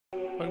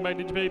Welcome back,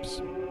 Ninja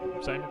Peeps.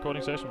 Same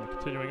recording session, we're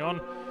continuing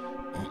on.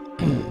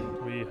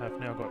 We have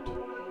now got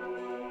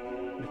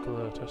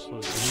Nikola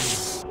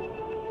Tesla's dream.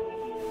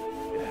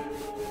 Yeah.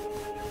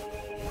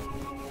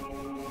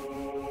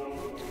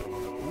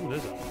 Ooh,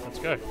 there's it. Let's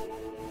go.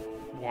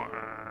 Wow.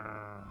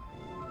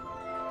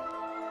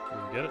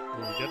 Will we get it?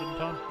 Will we get it in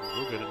time?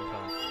 We'll get it in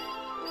time.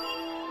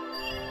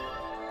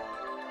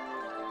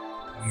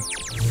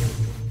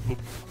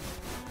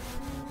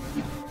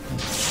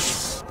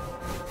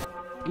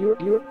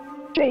 You're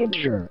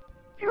danger.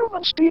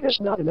 Human speed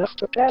is not enough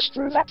to pass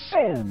through that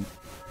fan.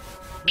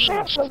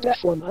 Chance of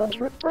death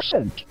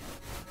 100%.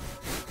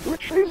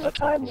 Retrieve the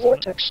time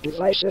vortex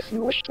device if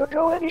you wish to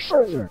go any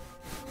further.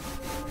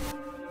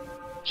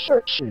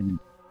 Searching.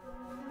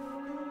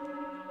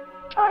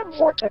 Time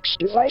vortex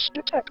device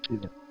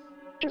detected.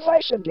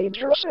 Device in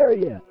dangerous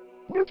area.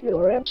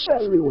 Nuclear amps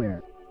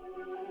everywhere.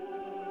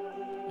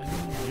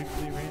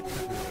 Nuclear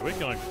amps everywhere. We're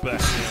going back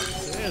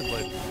downstairs,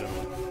 ladies and gentlemen.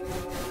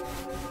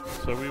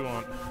 So we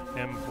want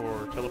M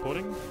for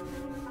teleporting. And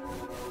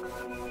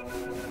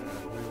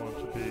we want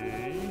to be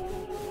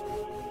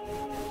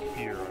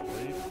here, I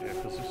believe. Yeah,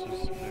 because this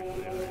is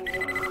nuclear.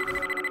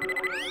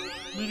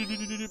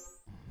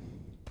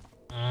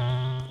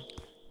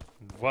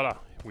 Voila,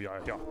 we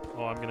are here.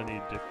 Oh, I'm gonna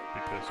need Dick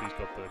because he's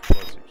got the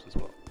explosives as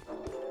well.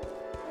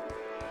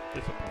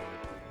 Disappointed.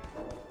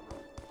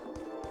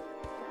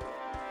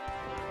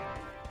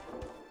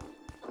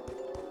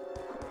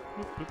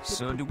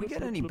 So, do we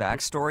get any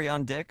backstory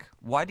on Dick?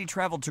 Why'd he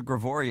travel to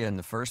Gravoria in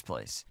the first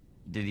place?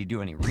 Did he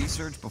do any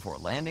research before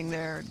landing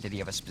there? Did he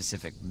have a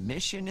specific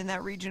mission in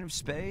that region of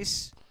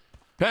space?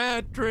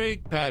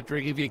 Patrick,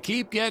 if you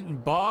keep getting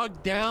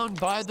bogged down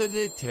by the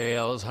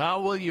details,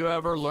 how will you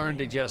ever learn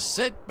to just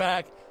sit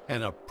back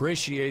and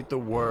appreciate the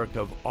work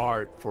of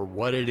art for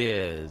what it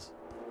is?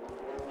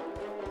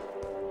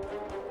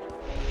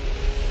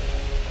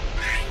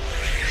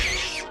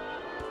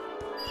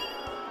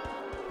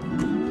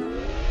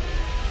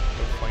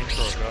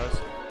 Guys.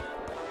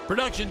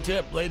 Production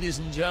tip, ladies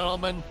and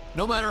gentlemen.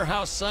 No matter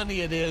how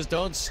sunny it is,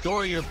 don't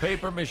store your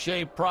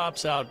papier-mâché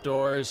props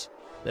outdoors.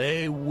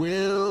 They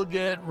will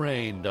get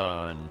rained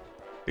on.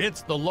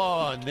 It's the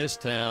law in this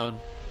town.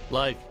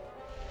 Like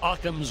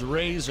Occam's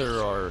razor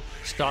or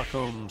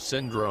Stockholm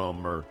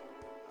Syndrome or...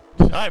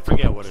 I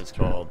forget what it's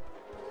called.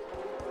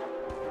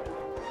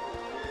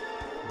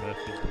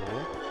 Murphy's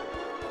Law?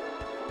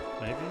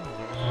 Maybe? Is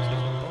that what this is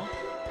called?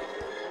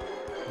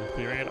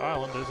 Nuclear Ant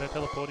Island, there's our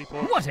teleporty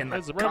port. What in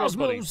the cosmos?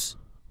 Buddy.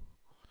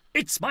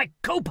 It's my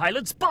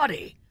co-pilot's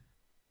body!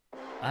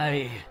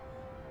 I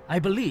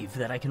believe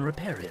that I can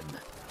repair him.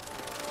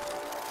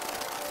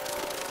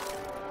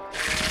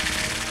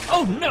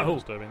 Oh no!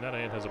 Disturbing. That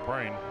ant has a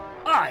brain.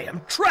 I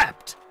am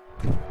trapped!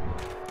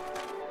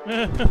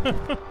 It's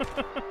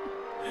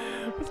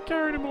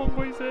carrying him along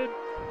by his head.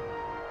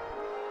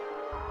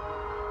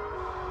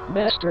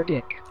 Master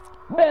Dick.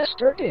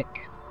 Master Dick.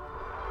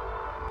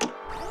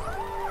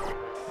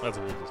 That's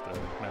a little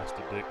disturbing.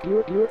 Master Dick.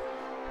 Your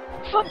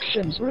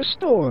functions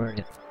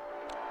restored.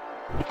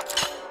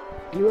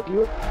 Your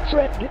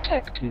threat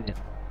detected.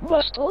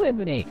 Must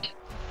eliminate.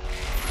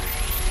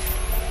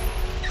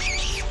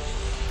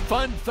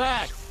 Fun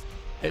fact,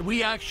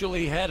 we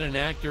actually had an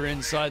actor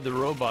inside the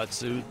robot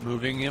suit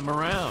moving him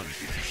around.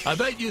 I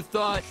bet you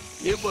thought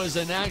it was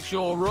an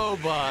actual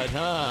robot,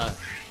 huh?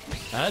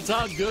 That's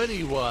how good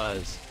he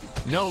was.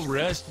 No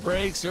rest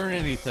breaks or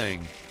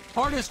anything.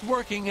 Hardest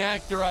working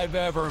actor I've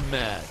ever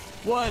met.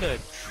 What a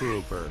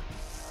trooper.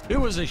 It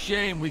was a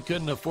shame we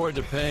couldn't afford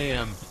to pay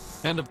him.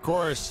 And of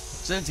course,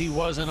 since he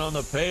wasn't on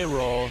the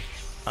payroll,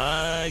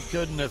 I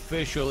couldn't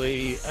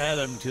officially add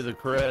him to the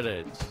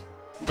credits.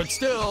 But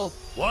still,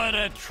 what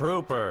a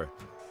trooper.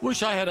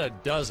 Wish I had a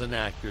dozen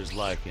actors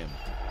like him.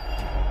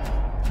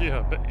 Yeah,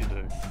 I bet you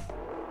do.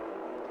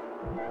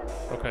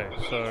 Okay,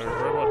 so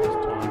robot has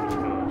time to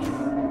charge.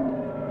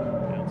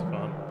 Sounds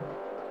fun.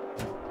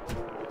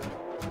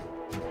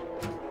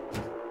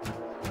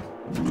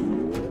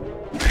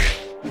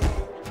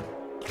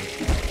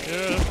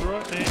 Yeah, that's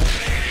right, man.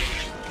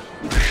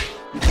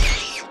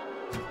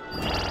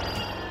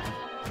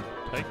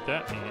 Take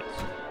that, ants.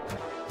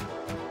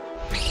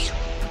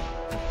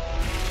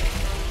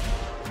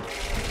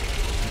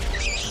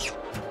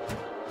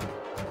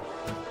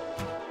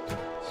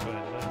 So, did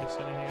I miss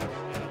anything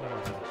over here? No, I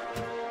didn't.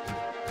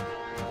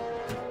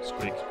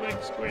 Squeak, squeak,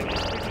 squeak,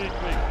 squeak, squeak,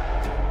 squeak.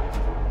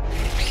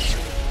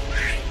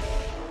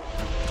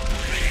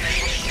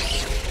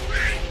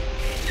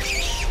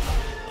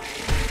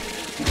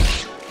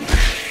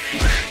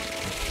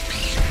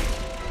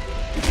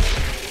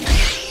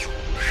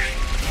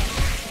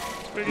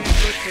 Squiggity,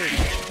 squeak, squeak.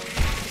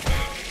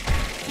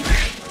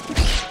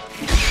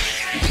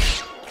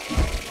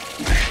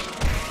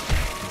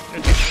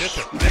 Get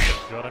it.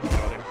 Got him.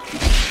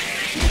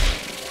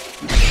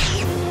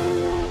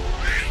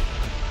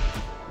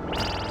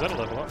 Is that a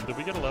level up? Did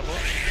we get a level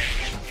up?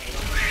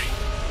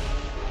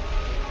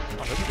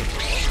 I hope we got a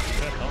level up.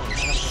 That time.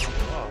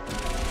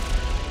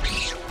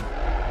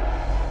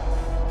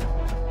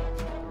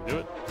 Can we do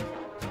it?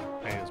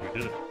 Hey, as we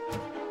did it.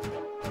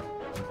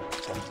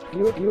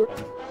 Your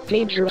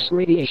dangerous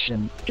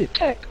radiation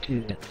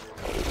detected.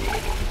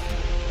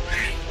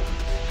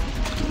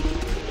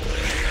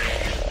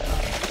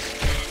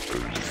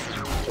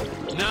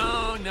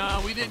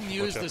 No, we didn't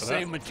use the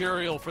same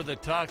material for the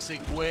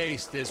toxic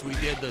waste as we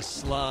did the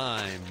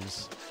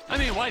slimes. I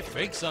mean, why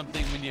fake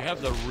something when you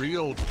have the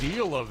real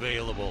deal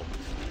available?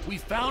 We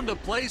found a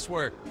place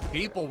where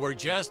people were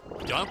just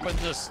dumping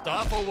the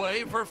stuff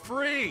away for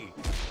free.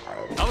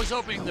 I was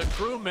hoping the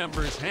crew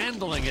members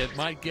handling it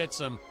might get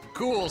some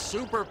cool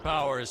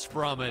superpowers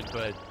from it,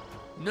 but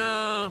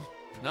no,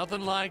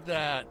 nothing like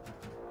that.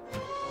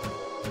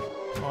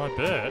 I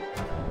bet.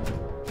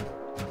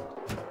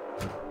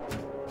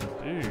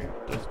 Dude,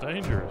 that's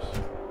dangerous.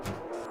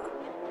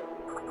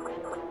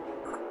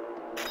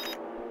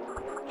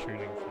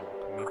 Tuning fork.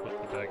 Can we put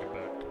the dagger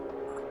back?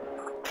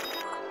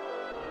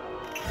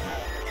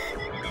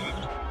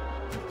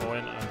 Oh,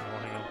 and hang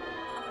on.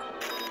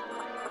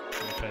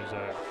 Let me change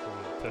that for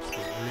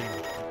Tesla's ring.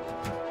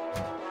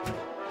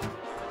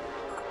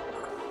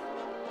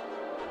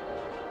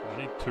 I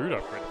need two to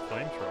upgrade the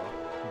flamethrower.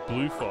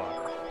 Blue fire.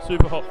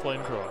 Super hot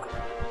flamethrower.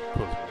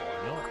 Because why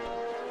not?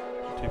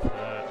 Two for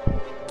that.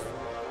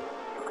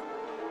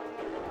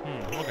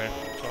 Okay,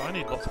 so I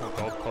need lots more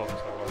gold cogs, so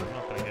I'm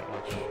not going to get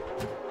much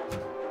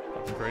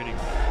upgrading.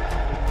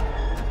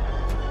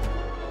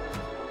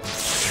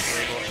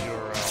 Where got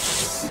your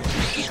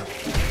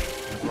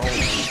roll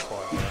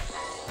fire?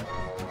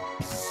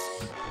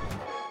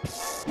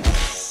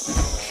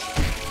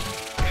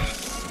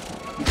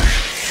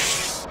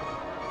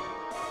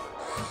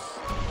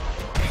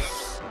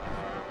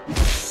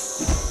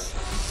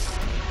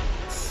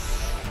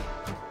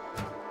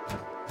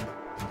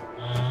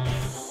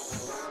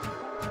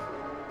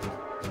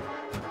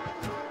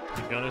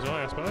 Gun as well,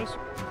 I suppose.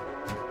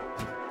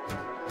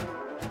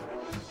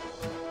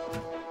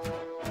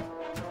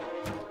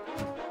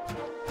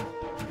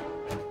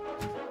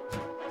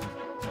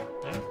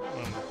 Yeah,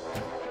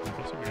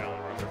 guessing we're going in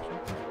the right direction.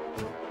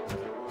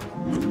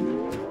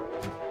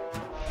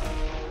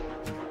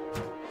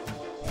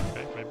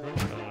 Okay, maybe we're not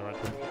going in the right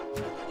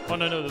direction. Oh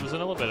no, there was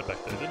an elevator back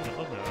there,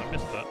 wasn't there? I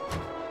missed that.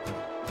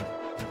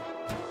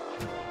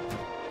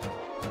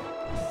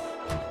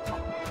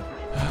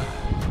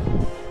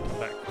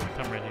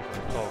 Come around here for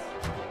the cog.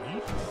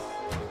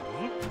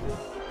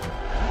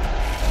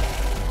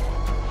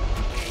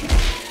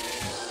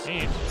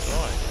 And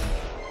die.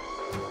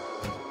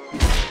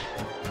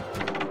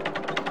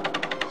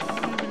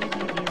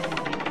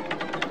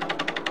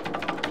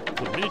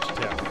 The miniature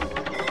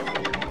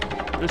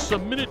tower. It's a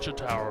miniature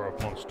tower of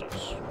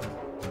monsters.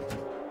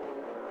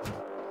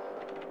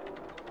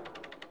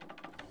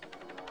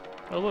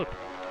 Oh look,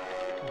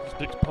 it's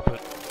Dick's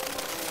puppet.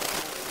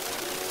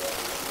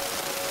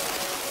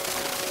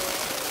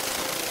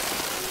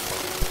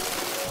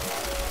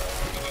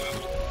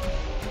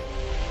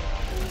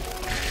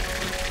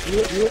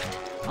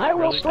 I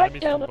will strike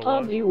down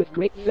upon you with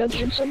great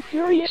vengeance and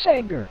furious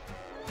anger.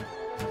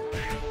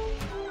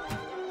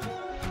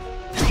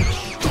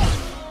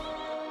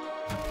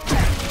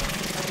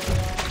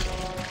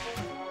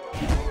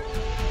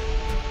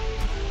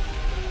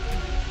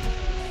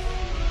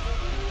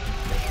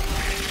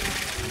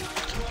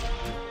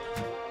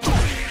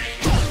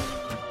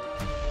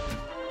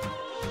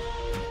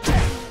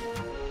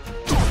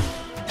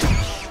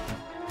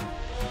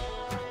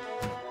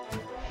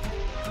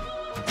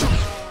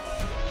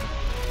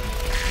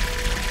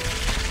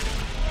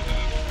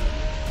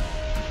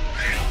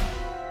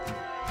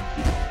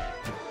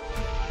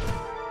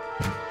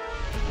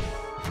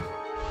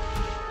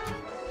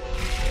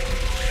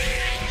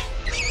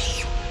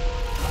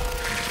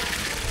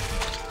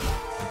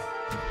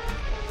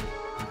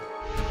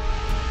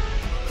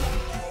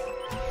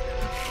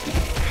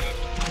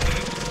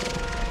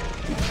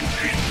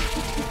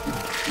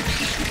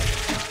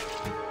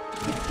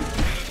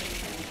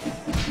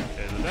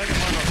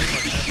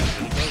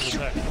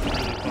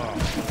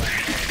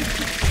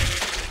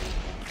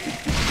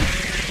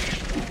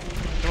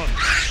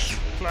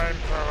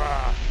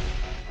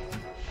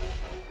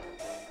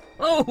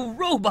 Oh,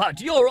 Robot,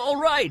 you're all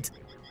right!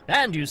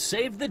 And you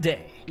saved the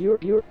day.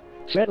 You're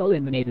Fred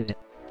eliminated it.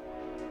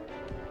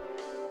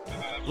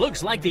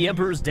 Looks like the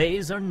Emperor's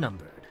days are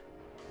numbered.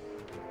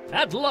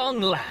 At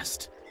long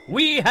last,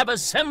 we have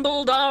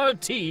assembled our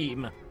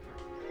team.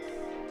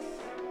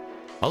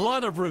 A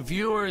lot of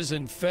reviewers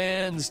and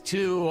fans,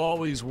 too,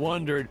 always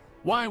wondered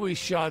why we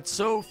shot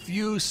so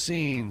few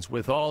scenes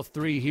with all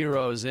three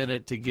heroes in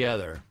it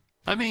together.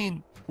 I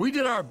mean, we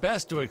did our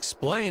best to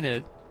explain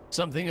it.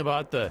 Something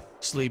about the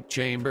sleep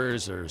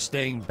chambers or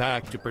staying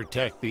back to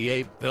protect the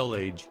ape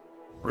village.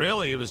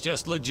 Really, it was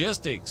just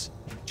logistics.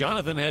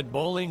 Jonathan had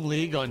bowling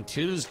league on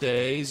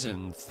Tuesdays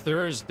and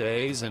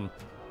Thursdays, and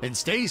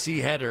Stacy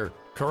had her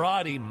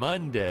karate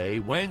Monday,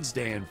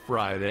 Wednesday, and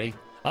Friday.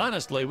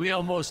 Honestly, we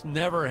almost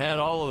never had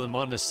all of them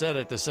on the set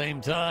at the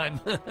same time.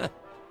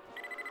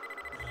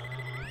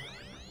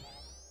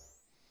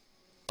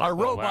 Our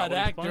wow, robot what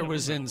actor explain it,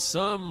 was isn't in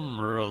some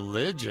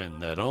religion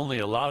that only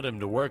allowed him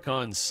to work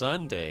on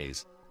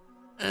Sundays.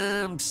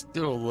 I'm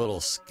still a little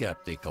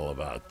skeptical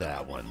about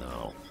that one,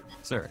 though.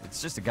 Sir,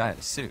 it's just a guy in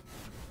a suit.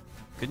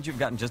 Couldn't you have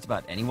gotten just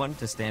about anyone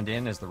to stand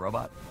in as the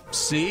robot?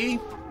 See?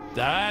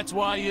 That's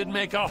why you'd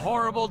make a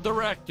horrible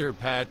director,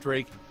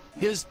 Patrick.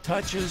 His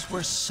touches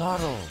were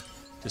subtle,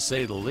 to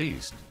say the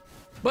least.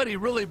 But he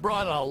really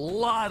brought a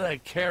lot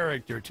of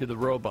character to the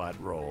robot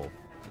role.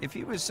 If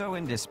he was so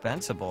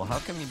indispensable, how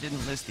come you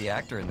didn't list the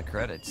actor in the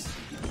credits?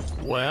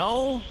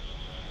 Well,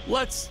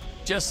 let's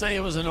just say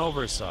it was an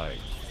oversight.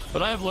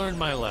 But I've learned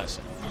my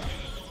lesson.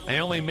 I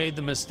only made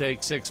the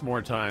mistake 6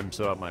 more times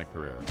throughout my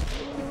career.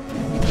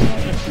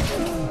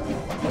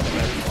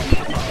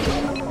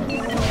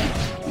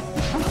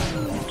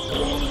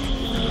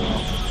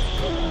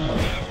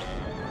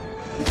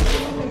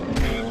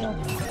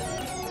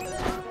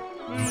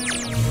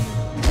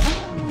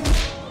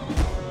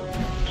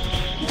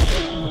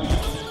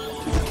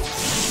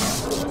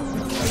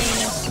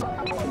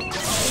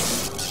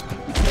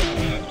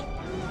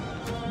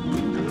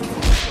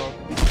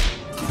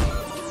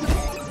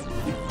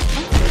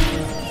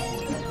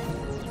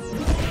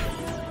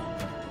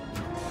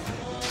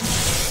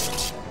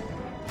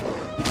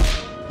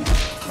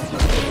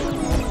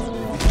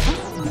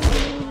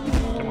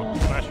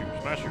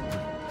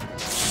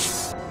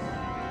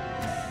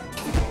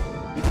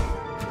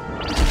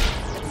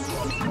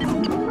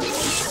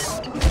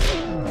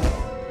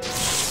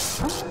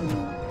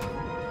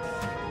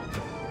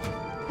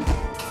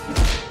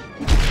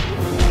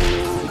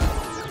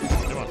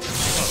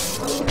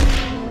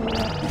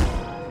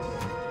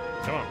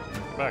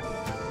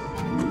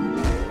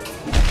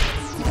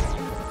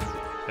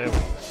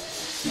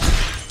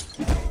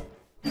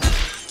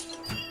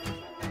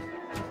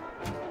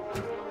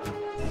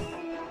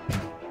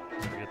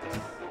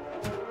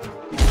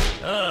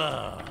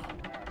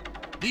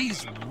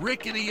 These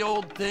rickety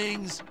old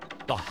things,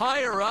 the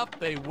higher up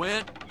they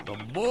went, the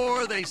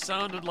more they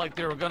sounded like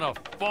they were gonna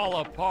fall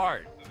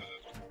apart.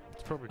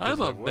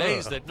 I'm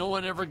amazed that no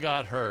one ever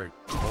got hurt,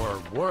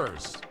 or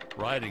worse,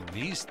 riding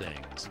these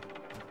things.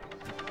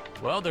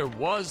 Well, there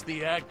was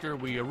the actor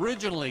we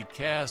originally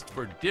cast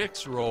for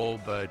Dick's role,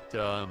 but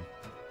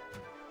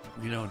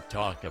we don't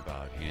talk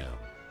about him.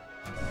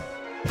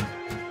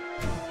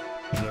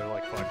 Is there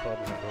like Fight Club?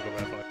 We don't talk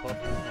about Fight Club.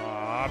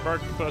 I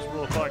broke the first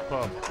rule of Fight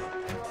Club.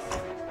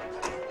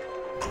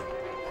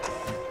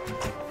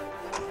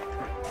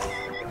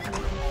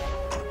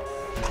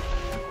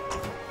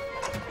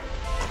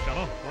 What's going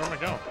on? Where am I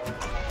going?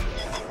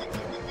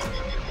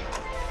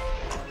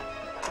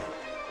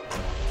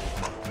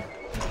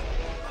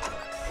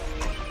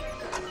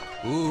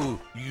 Ooh,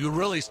 you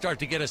really start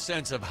to get a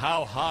sense of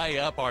how high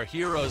up our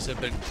heroes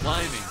have been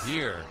climbing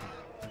here.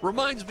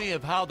 Reminds me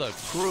of how the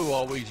crew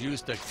always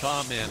used to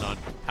comment on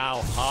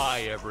how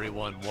high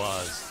everyone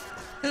was.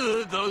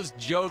 Those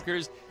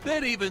jokers,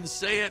 they'd even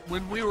say it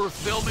when we were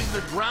filming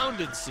the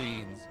grounded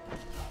scenes.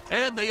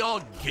 And they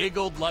all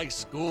giggled like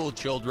school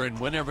children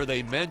whenever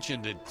they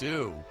mentioned it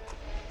too.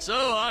 So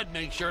I'd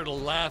make sure to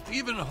laugh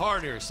even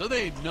harder so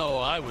they'd know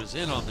I was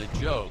in on the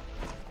joke.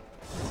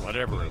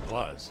 Whatever it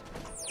was.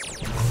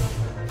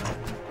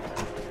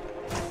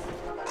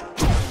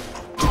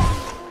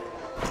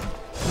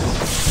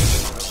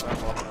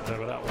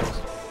 Whatever that was.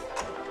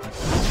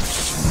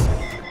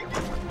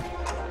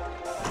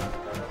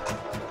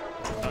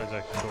 Not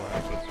exactly sure how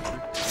that's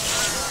true.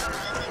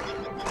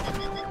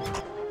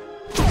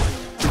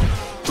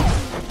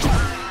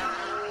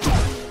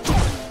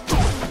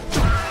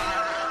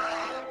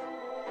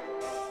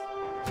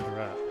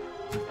 Alright.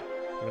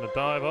 I'm gonna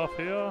dive off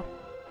here.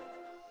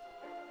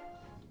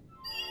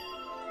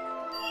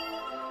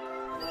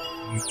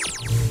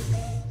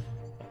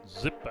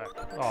 Zip back.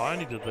 Oh, I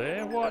only did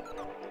there? What?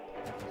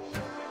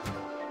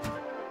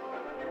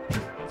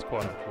 That's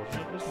quite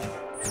unfortunate, isn't it?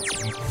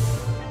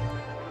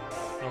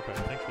 Okay,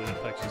 thankfully that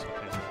takes us up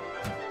here.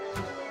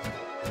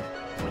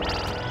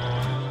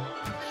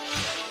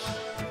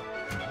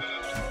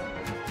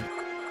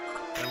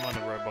 Don't mind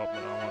the robot,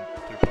 but I want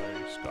to play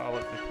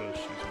Scarlet because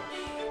she's much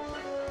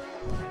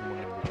more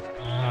nimble.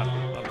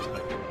 I'm just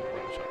making a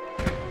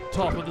robot.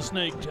 Top of the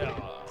snake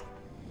tower.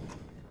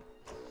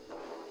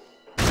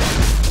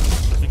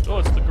 Oh,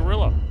 it's the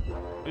gorilla.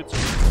 It's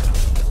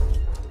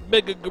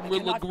mega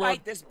gorilla. I cannot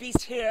fight this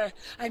beast here.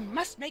 I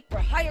must make for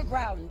higher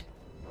ground.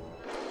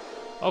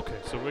 Okay,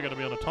 so we're going to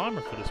be on a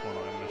timer for this one,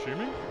 I'm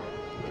assuming.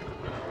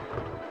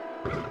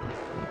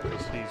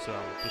 Because he's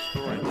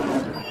destroying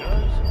things as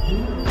he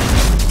goes.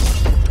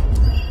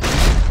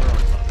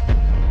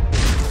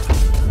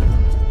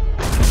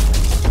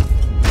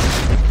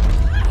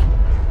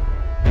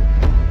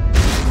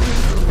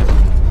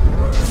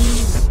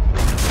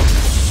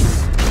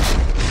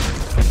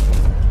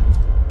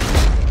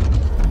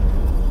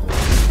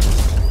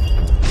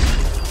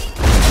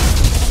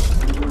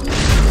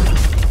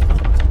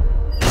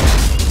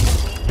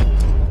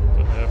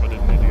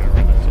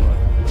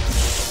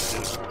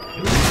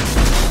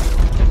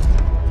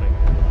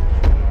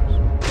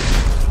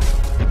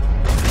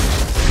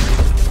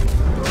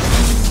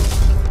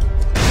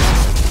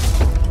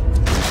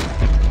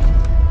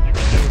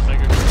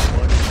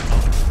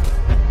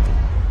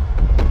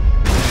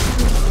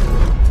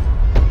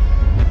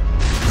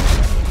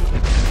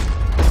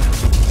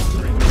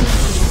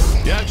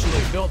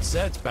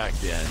 sets back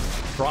then.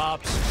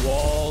 Props,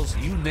 walls,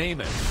 you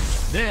name it.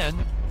 Then,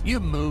 you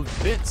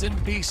moved bits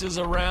and pieces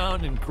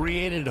around and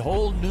created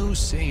whole new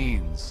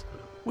scenes.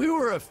 We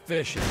were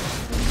efficient.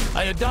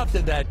 I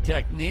adopted that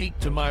technique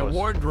to my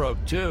wardrobe,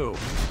 too.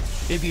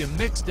 If you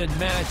mixed and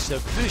matched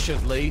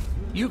efficiently,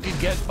 you could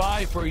get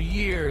by for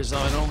years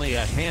on only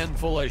a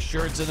handful of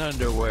shirts and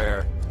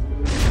underwear.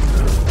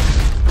 Sounds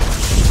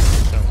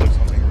like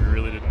something we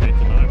really didn't need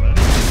to know, man.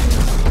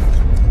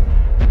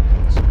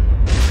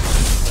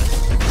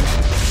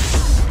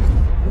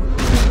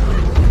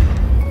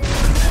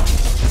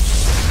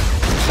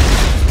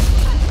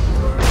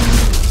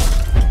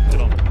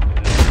 Get on.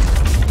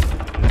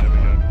 Yeah, there we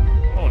go.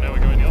 Oh, now we're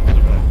going the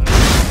opposite way.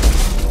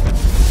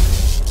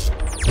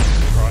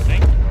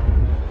 Frightening.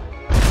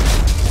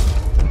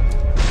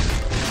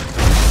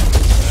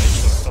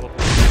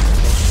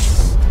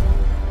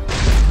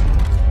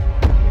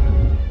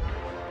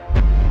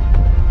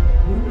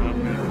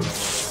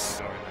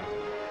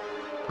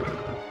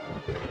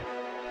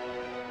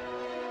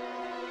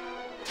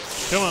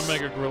 Come on,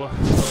 Mega Gorilla.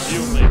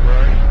 You and me,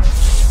 bro.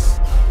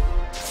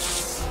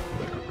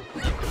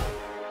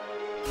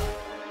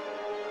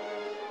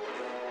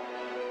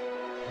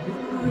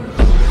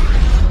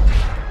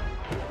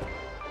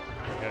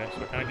 Okay,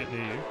 so I can't get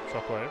near you.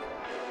 Shockwave.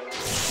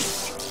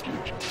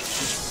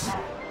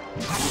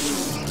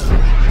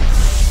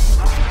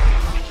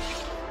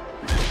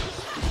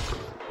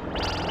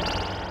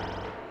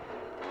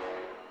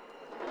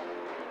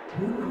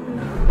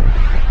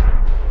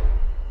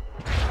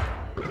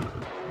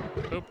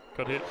 Oop,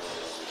 got hit.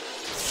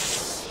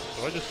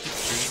 Do I just keep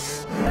shooting her?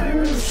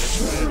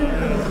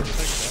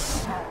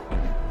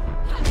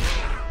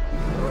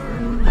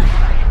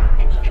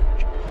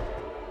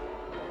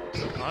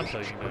 I'm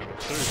taking damage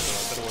too, so I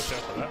better watch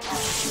out for that.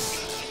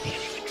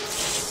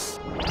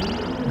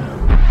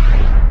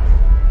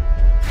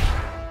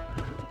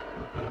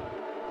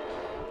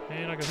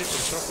 And I got hit with a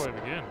shockwave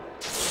again.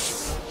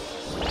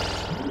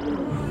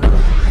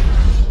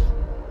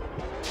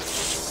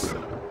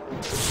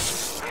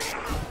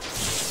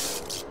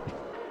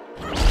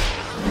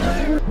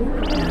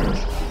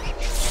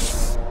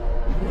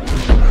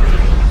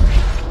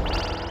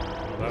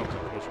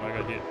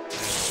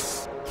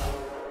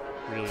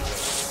 Really bad.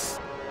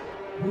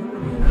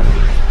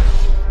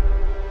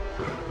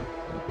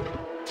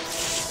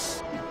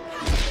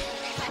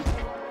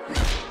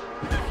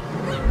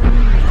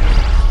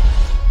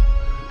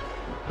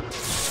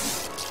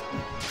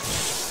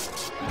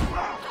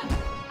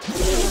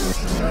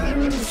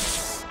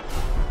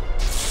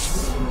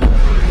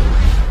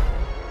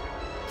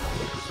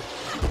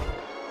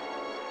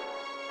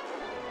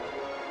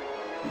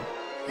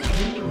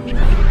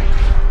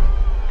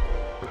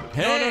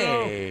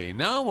 Hey,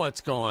 now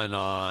what's going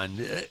on?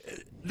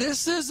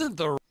 This isn't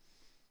the...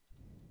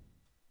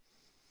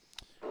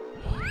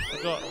 I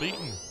got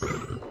beaten.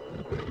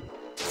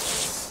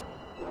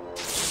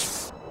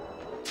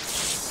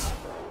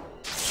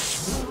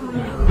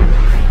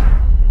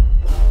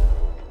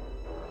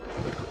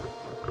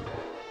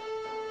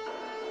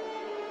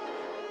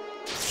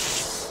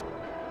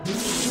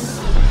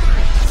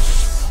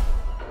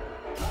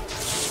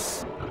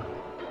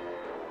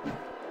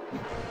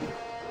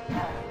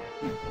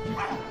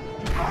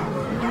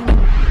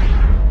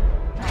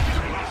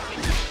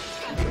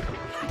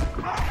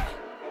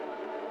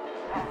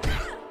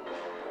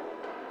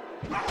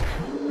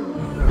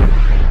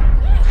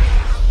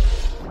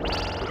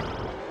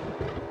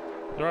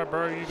 Alright,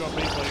 bro, you got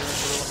beat by your own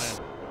gorilla man.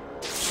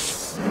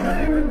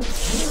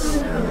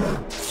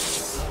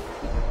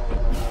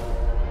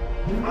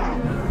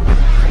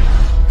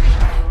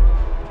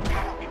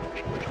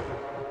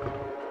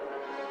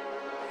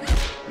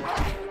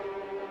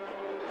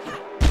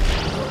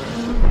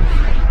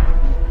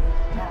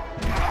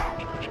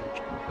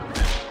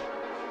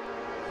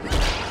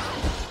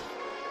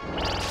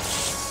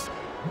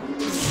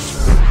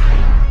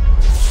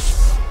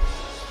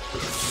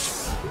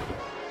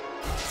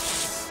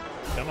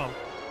 Come on.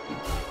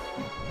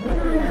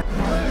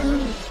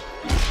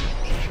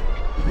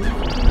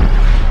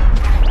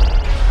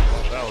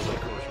 Well, that was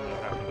unfortunate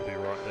what happened to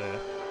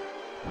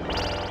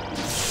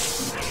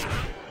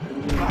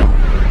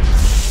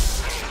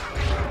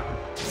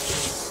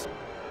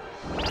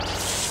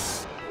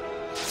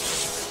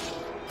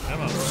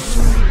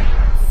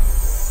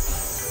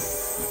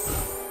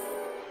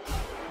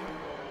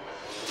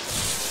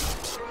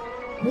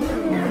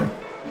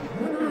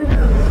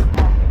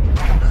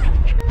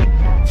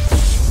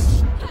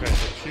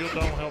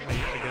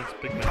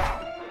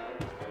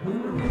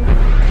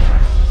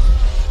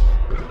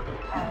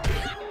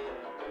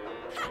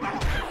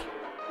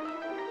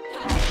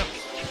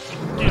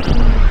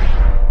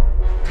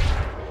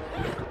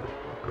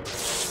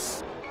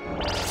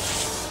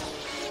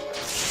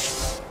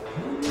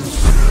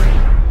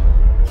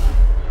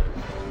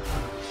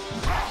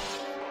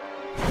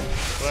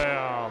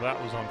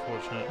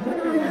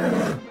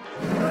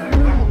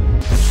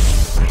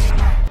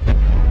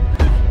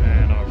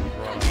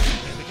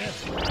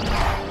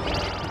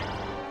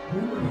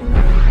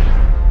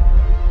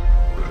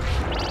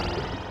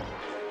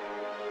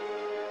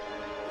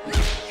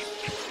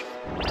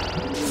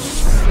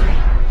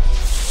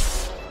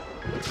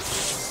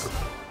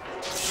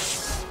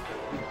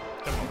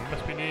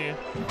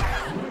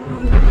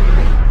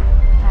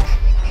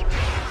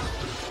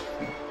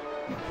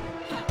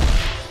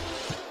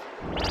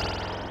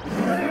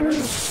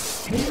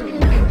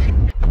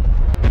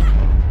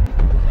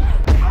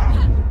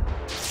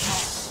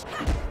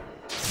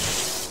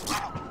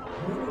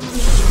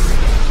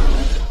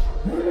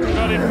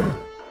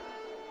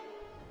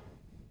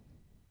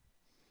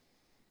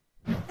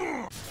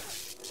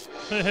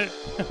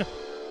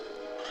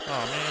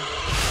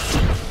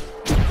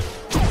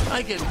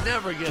I can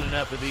never get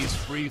enough of these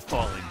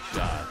free-falling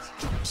shots.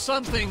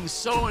 Something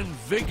so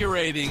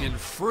invigorating and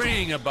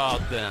freeing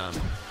about them.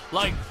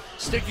 Like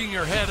sticking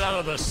your head out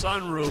of the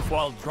sunroof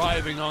while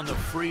driving on the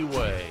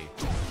freeway.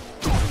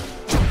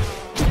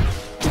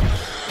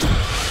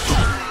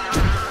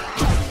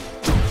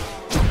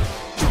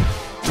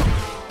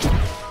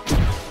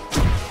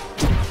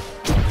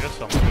 I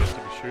guess I'm supposed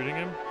to be shooting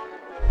him.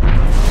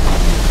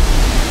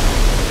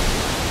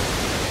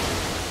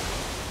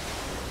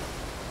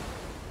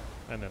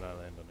 And then I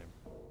land on him.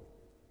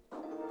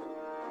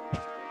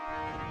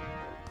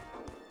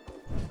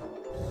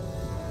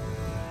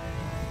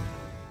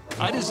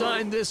 I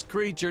designed this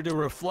creature to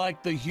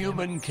reflect the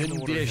human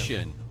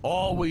condition.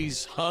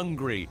 Always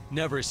hungry,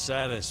 never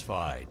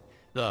satisfied.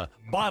 The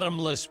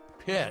bottomless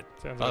pit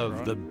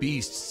of the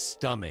beast's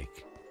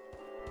stomach.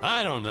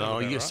 I don't know,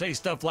 you say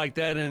stuff like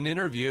that in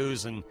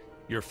interviews and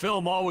your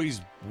film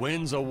always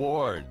wins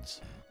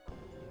awards.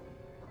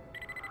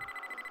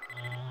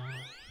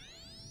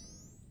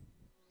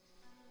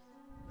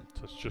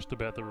 So it's just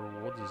about the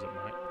rewards, is it,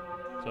 mate?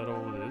 Is that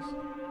all it is?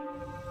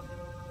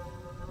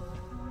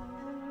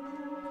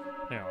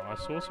 Now, I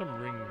saw some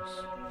rings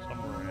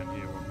somewhere around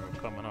here when we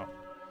were coming up.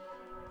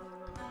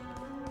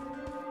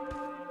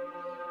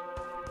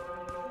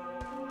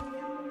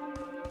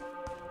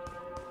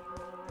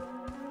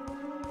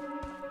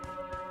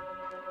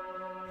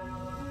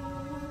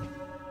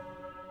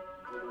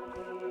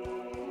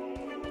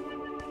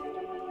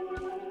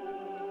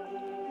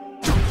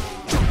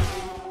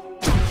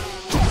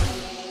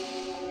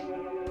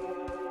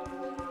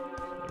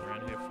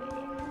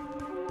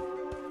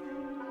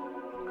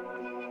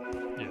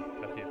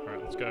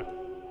 Let's go.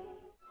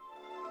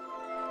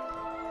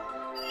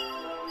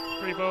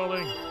 Free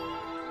bowling.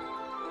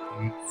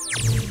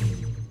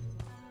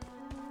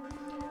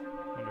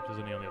 Wonder if there's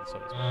any on the other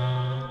side as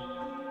well.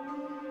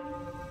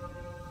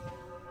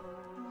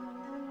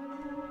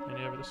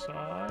 Any over the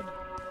side?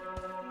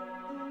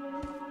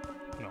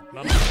 No,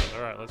 none of them.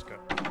 Alright, let's go.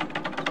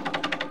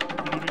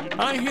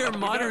 I hear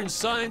modern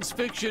science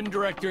fiction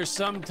directors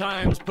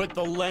sometimes put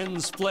the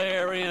lens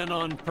flare in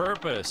on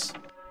purpose.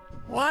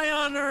 Why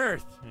on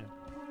earth? Yeah.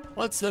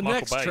 What's the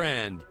next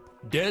trend?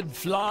 Dead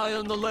fly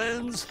on the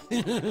lens?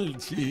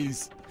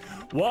 Jeez.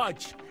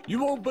 Watch. You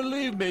won't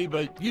believe me,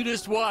 but you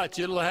just watch.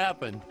 It'll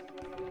happen.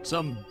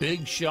 Some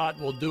big shot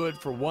will do it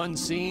for one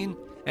scene,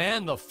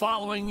 and the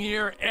following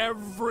year,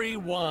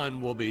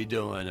 everyone will be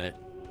doing it.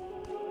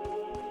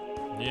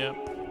 Yep.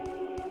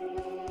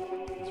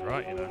 He's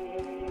right, you know.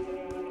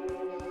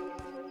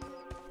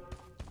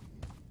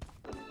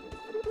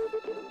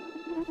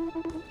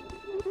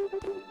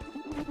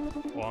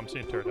 Well, I'm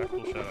seeing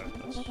pterodactyl shadow.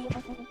 That's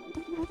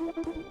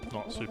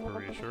not super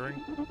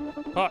reassuring.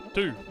 Part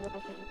 2,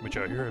 which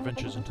our hero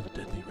ventures into the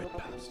deadly red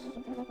pass.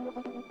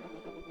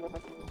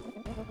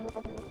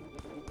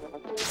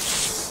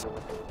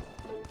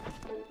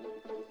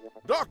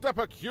 Dr.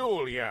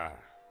 Peculiar!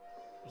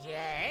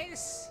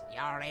 Yes,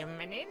 Your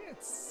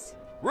Eminence.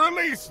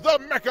 Release the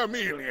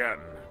Mechameleon!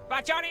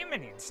 But Your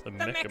Eminence, the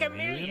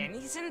Mechameleon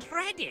isn't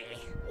ready.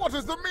 What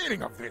is the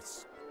meaning of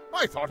this?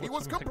 I thought he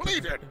was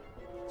completed!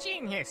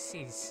 Genius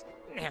is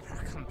never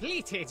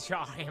completed,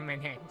 Your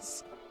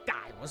Eminence.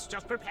 I was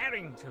just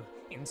preparing to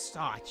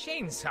install a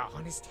chainsaw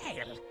on his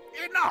tail.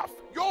 Enough!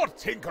 Your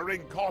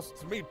tinkering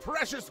costs me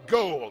precious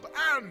gold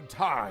and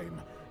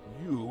time.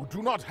 You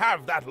do not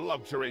have that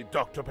luxury,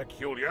 Dr.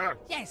 Peculiar.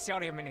 Yes,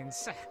 Your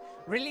Eminence.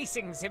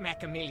 Releasing the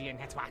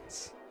Mechameleon at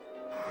once.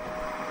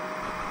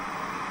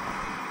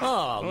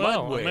 Oh,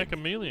 well, Ludwig.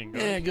 Mechameleon.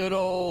 Yeah, good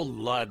old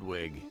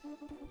Ludwig.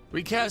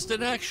 We cast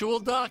an actual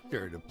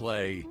doctor to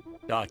play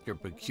Dr.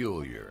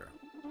 Peculiar.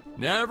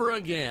 Never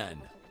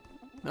again.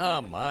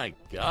 Oh my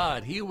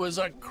God, he was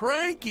a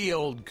cranky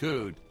old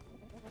coot.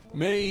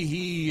 May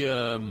he,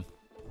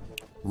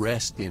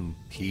 rest in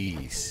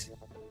peace.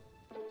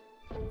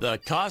 The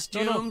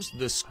costumes,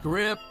 the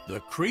script, the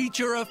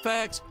creature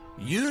effects,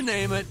 you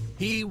name it,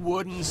 he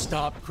wouldn't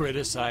stop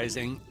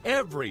criticizing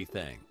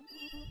everything.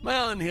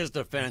 Well, in his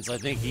defense, I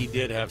think he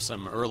did have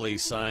some early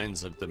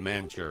signs of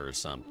dementia or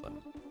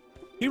something.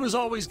 He was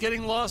always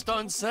getting lost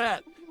on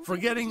set,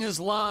 forgetting his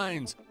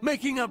lines,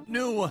 making up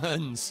new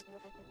ones.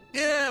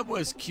 Yeah, it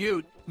was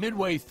cute.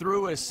 Midway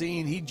through a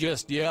scene, he'd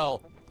just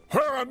yell,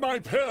 "Where are my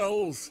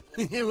pills?"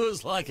 It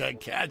was like a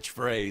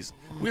catchphrase.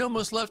 We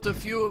almost left a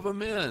few of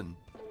them in.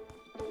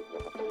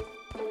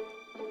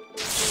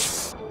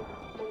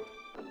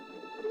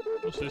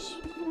 What's this?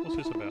 What's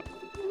this about?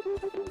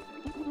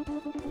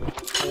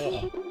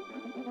 Oh,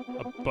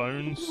 a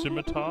bone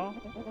scimitar?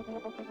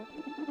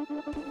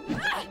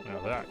 Now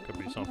that could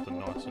be something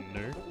nice and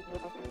new.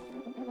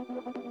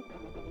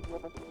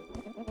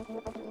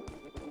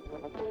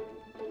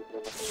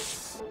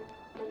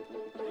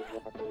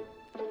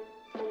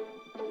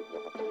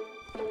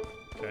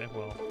 Okay,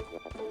 well,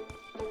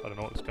 I don't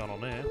know what's going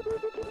on there.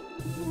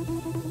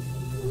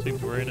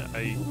 Seems we're in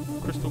a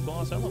crystal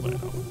glass elevator.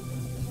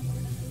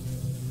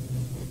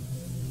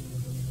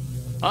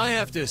 I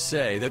have to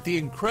say that the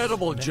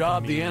incredible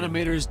job the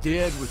animators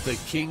did with the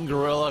King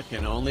Gorilla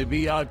can only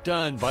be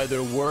outdone by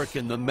their work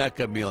in the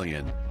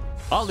Mechameleon.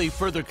 I'll leave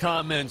further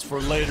comments for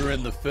later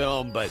in the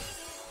film, but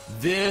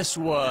this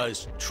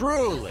was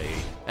truly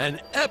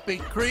an epic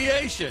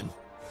creation.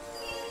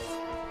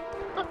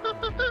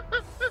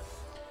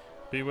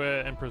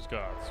 Beware Emperor's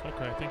Guards.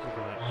 Okay, thank you for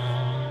that.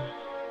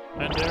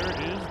 And there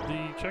is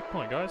the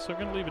checkpoint, guys. So we're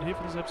going to leave it here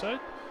for this episode.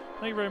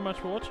 Thank you very much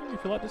for watching.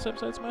 If you like this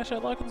episode, smash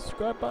that like and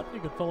subscribe button.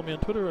 You can follow me on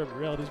Twitter over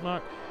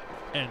RealitiesMark.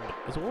 And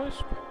as always,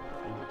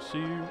 we will see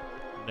you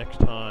next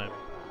time.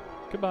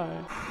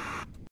 Goodbye.